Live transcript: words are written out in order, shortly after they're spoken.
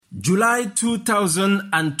July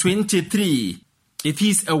 2023. It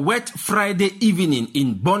is a wet Friday evening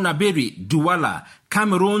in Bonaberi, Douala,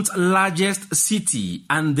 Cameroon's largest city,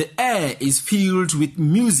 and the air is filled with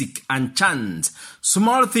music and chants.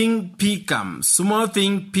 Small thing Pikam, small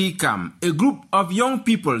thing Pikam. A group of young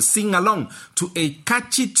people sing along to a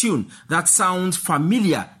catchy tune that sounds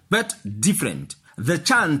familiar but different. The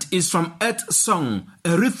chant is from Earth Song,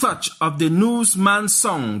 a retouch of the Newsman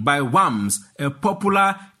song by Wams, a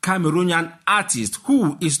popular Cameroonian artist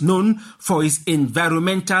who is known for his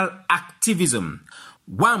environmental activism.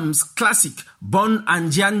 Wams' classic Bon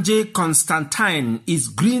Andianje Constantine is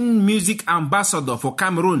Green Music Ambassador for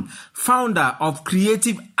Cameroon, founder of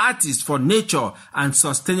Creative Artists for Nature and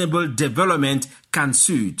Sustainable Development,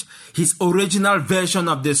 Cansud. His original version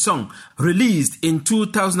of the song, released in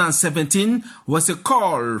 2017, was a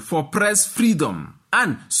call for press freedom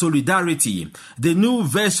and solidarity. The new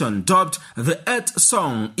version, dubbed The Earth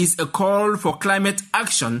Song, is a call for climate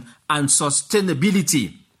action and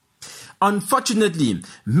sustainability. Unfortunately,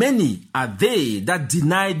 many are they that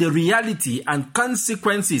deny the reality and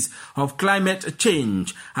consequences of climate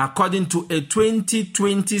change. According to a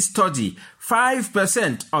 2020 study,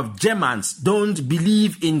 5% of Germans don't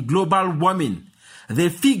believe in global warming. The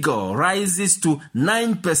figure rises to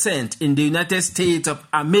 9% in the United States of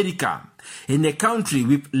America. In a country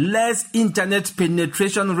with less internet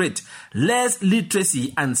penetration rate, less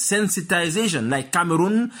literacy and sensitization like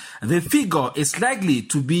Cameroon, the figure is likely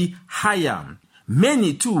to be higher.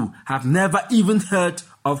 Many too have never even heard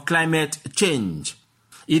of climate change.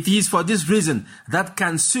 It is for this reason that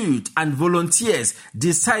Cansud and volunteers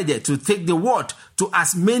decided to take the word to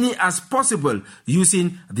as many as possible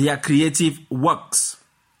using their creative works.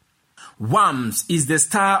 Wams is the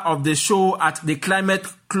star of the show at the Climate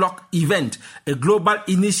Clock event, a global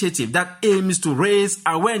initiative that aims to raise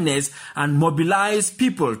awareness and mobilize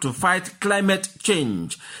people to fight climate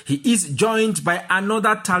change. He is joined by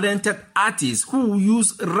another talented artist who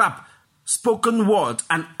use rap, spoken word,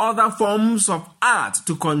 and other forms of art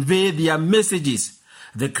to convey their messages.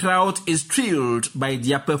 The crowd is thrilled by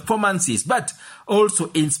their performances, but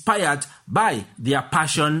also inspired by their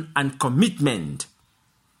passion and commitment.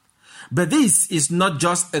 But this is not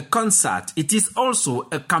just a concert, it is also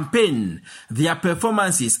a campaign. Their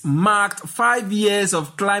performances marked 5 years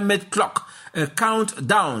of Climate Clock, a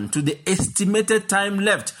countdown to the estimated time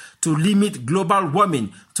left to limit global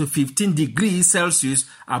warming to 15 degrees Celsius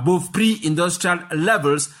above pre-industrial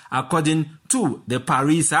levels according to the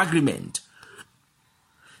Paris Agreement.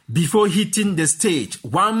 Before hitting the stage,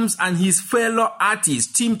 Wams and his fellow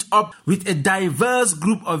artists teamed up with a diverse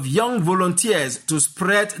group of young volunteers to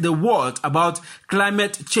spread the word about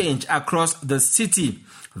climate change across the city.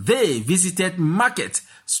 They visited market,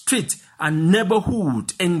 street, and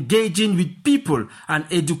neighborhood, engaging with people and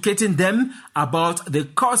educating them about the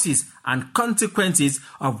causes and consequences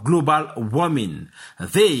of global warming.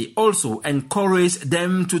 They also encouraged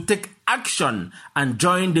them to take action and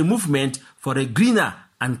join the movement for a greener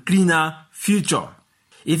and cleaner future.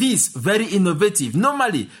 It is very innovative.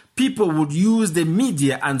 Normally, people would use the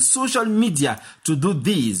media and social media to do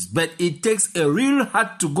this, but it takes a real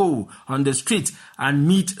heart to go on the street and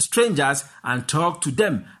meet strangers and talk to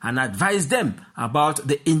them and advise them about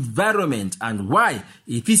the environment and why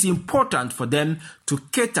it is important for them to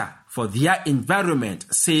cater for their environment,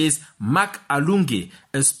 says Mark Alunge,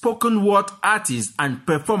 a spoken word artist and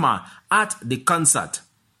performer at the concert.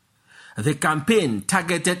 The campaign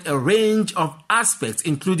targeted a range of aspects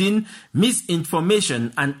including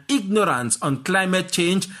misinformation and ignorance on climate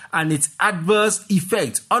change and its adverse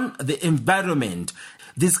effects on the environment.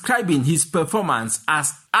 Describing his performance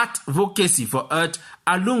as advocacy for Earth,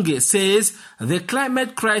 Alunge says the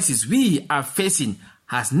climate crisis we are facing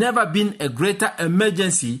has never been a greater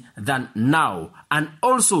emergency than now, and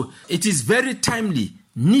also it is very timely,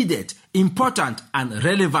 needed, important and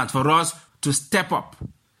relevant for us to step up.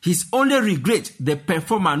 His only regret, the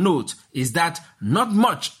performer notes, is that not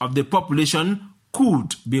much of the population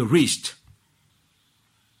could be reached.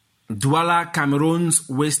 Douala, Cameroon's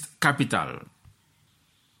waste capital.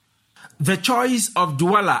 The choice of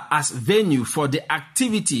Douala as venue for the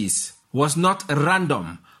activities was not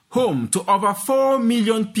random. Home to over 4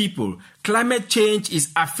 million people, climate change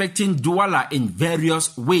is affecting Douala in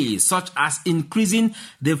various ways, such as increasing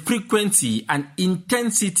the frequency and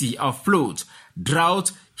intensity of floods,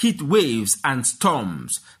 drought, heat waves and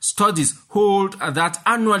storms. Studies hold that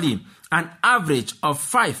annually an average of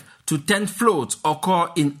 5 to 10 floods occur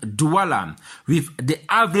in Douala, with the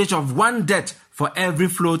average of 1 death for every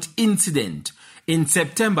flood incident. In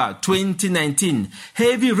September 2019,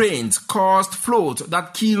 heavy rains caused floods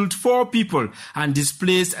that killed 4 people and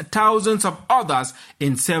displaced thousands of others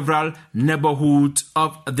in several neighborhoods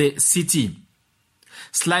of the city.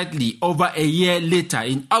 Slightly over a year later,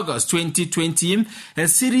 in August 2020, a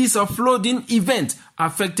series of flooding events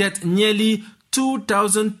affected nearly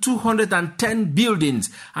 2,210 buildings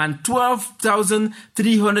and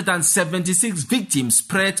 12,376 victims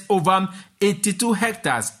spread over 82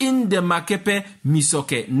 hectares in the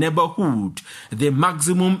Makepe-Misoke neighborhood. The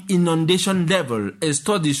maximum inundation level, a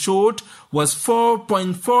study showed, was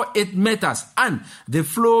 4.48 meters and the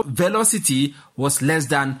flow velocity was less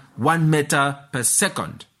than 1 meter per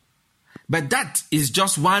second. But that is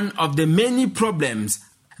just one of the many problems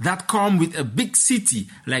that come with a big city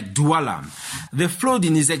like Douala. The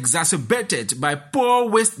flooding is exacerbated by poor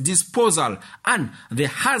waste disposal and the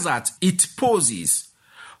hazard it poses.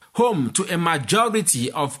 Home to a majority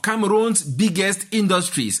of Cameroon's biggest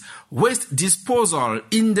industries, waste disposal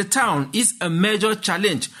in the town is a major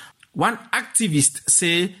challenge. One activist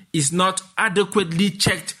say is not adequately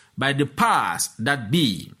checked by the powers that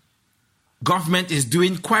be. Government is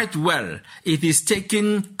doing quite well. It is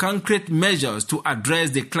taking concrete measures to address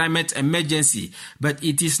the climate emergency, but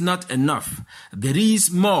it is not enough. There is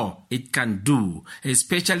more it can do,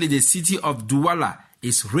 especially the city of Douala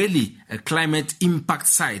is really a climate impact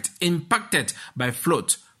site impacted by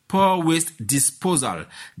flood, poor waste disposal.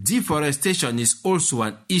 Deforestation is also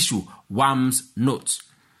an issue, WAMS notes.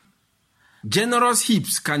 Generous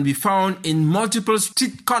heaps can be found in multiple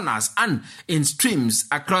street corners and in streams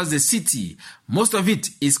across the city. Most of it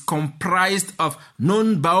is comprised of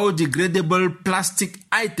non-biodegradable plastic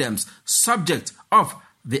items, subject of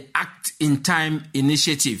the Act in Time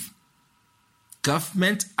initiative.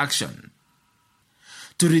 Government action.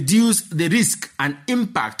 To reduce the risk and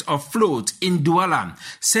impact of flood in Douala,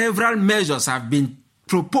 several measures have been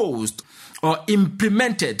proposed or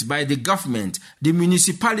implemented by the government, the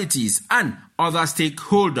municipalities, and other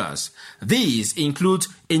stakeholders. These include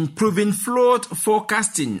improving flood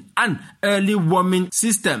forecasting and early warning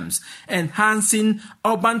systems, enhancing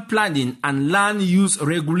urban planning and land use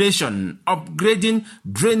regulation, upgrading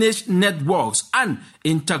drainage networks, and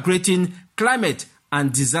integrating climate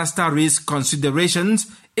and disaster risk considerations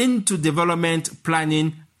into development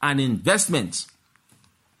planning and investment.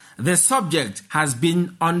 The subject has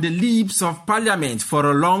been on the lips of Parliament for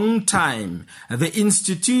a long time. The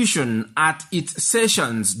institution at its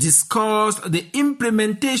sessions discussed the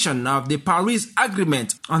implementation of the Paris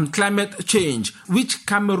Agreement on Climate Change, which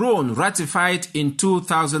Cameroon ratified in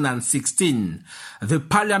 2016. The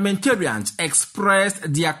parliamentarians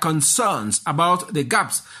expressed their concerns about the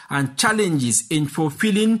gaps and challenges in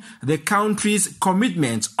fulfilling the country's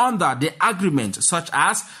commitments under the agreement, such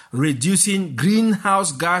as reducing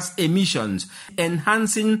greenhouse gas emissions,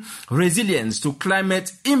 enhancing resilience to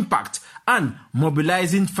climate impact, and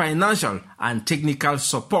mobilizing financial and technical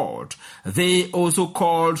support. They also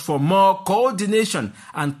called for more coordination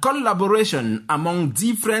and collaboration among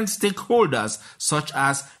different stakeholders such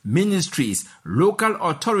as ministries, local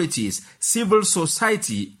authorities, civil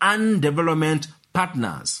society, and development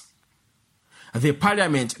partners. The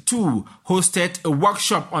Parliament, too, hosted a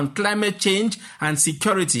workshop on climate change and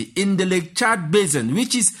security in the Lake Chad Basin,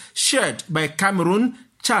 which is shared by Cameroon,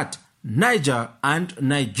 Chad, Niger, and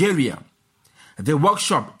Nigeria. The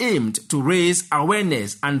workshop aimed to raise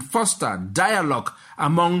awareness and foster dialogue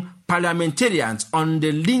among parliamentarians on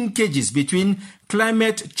the linkages between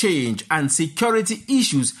climate change and security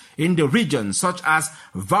issues in the region, such as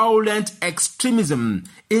violent extremism,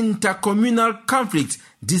 intercommunal conflict,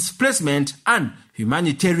 displacement, and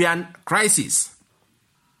humanitarian crisis.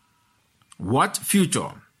 What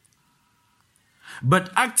future?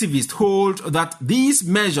 But activists hold that these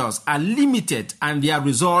measures are limited and their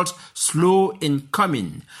results slow in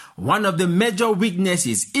coming. One of the major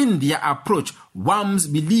weaknesses in their approach, WAMS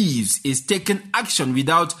believes, is taking action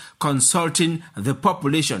without consulting the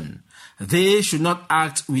population. They should not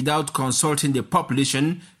act without consulting the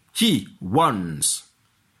population, he warns.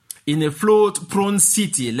 In a flood-prone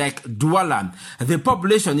city like Douala, the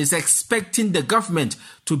population is expecting the government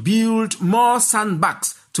to build more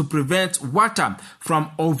sandbanks to prevent water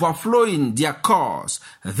from overflowing their cars.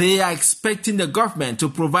 They are expecting the government to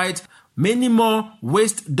provide many more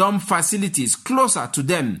waste dump facilities closer to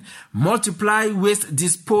them, multiply waste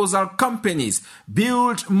disposal companies,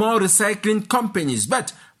 build more recycling companies,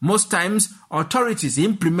 but most times authorities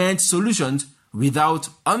implement solutions without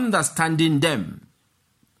understanding them.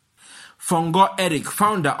 Fongo Eric,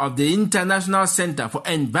 founder of the International Center for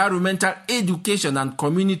Environmental Education and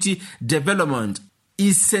Community Development,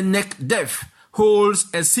 ISENECDEF, holds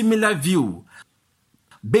a similar view.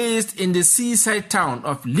 based in the seaside town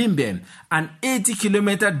of Louvier, an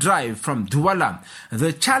 80-kilometer drive from Douala.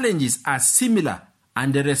 The challenges are similar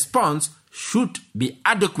and the response should be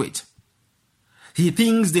adequate. He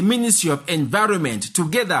thinks the Ministry of Environment,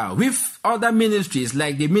 together with other ministries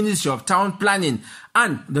like the Ministry of Town Planning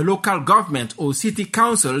and the local government or city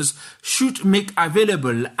councils, should make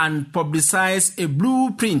available and publicize a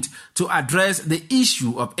blueprint to address the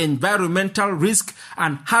issue of environmental risk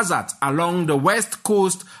and hazards along the west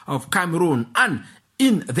coast of Cameroon and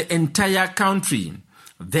in the entire country.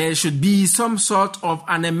 There should be some sort of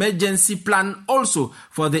an emergency plan also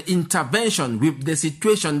for the intervention with the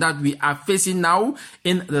situation that we are facing now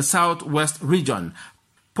in the southwest region.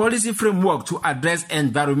 Policy framework to address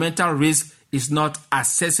environmental risk is not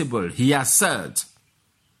accessible, he has said.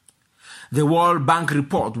 The World Bank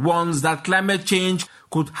report warns that climate change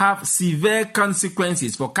could have severe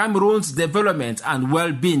consequences for Cameroon's development and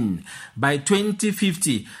well-being. By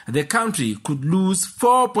 2050, the country could lose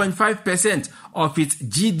 4.5% of its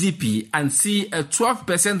GDP and see a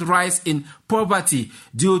 12% rise in poverty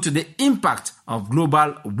due to the impact of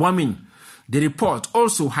global warming. The report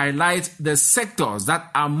also highlights the sectors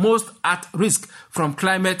that are most at risk from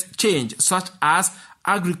climate change, such as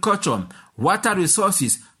agriculture, water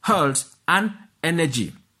resources, health, and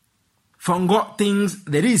energy. Fungo thinks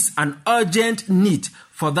there is an urgent need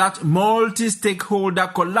for that multi-stakeholder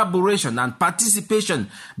collaboration and participation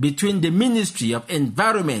between the Ministry of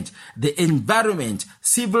Environment, the Environment,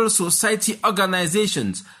 civil society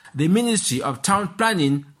organizations, the Ministry of Town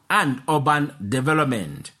Planning, and Urban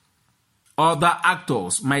Development. Other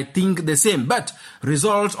actors might think the same, but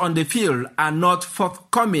results on the field are not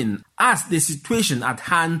forthcoming as the situation at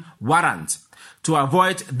hand warrants. To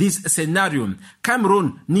avoid this scenario,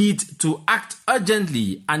 Cameroon needs to act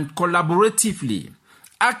urgently and collaboratively.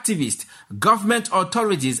 Activists, government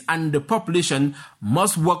authorities, and the population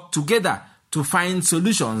must work together to find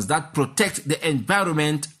solutions that protect the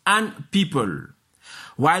environment and people.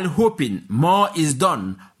 While hoping more is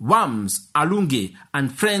done, Wams, Alunge,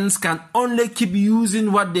 and friends can only keep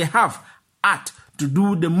using what they have to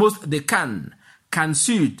do the most they can.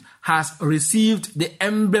 Kansud has received the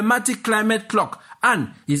emblematic climate clock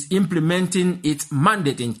and is implementing its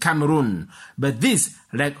mandate in Cameroon. But this,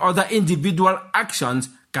 like other individual actions,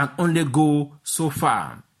 can only go so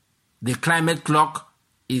far. The climate clock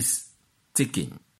is ticking.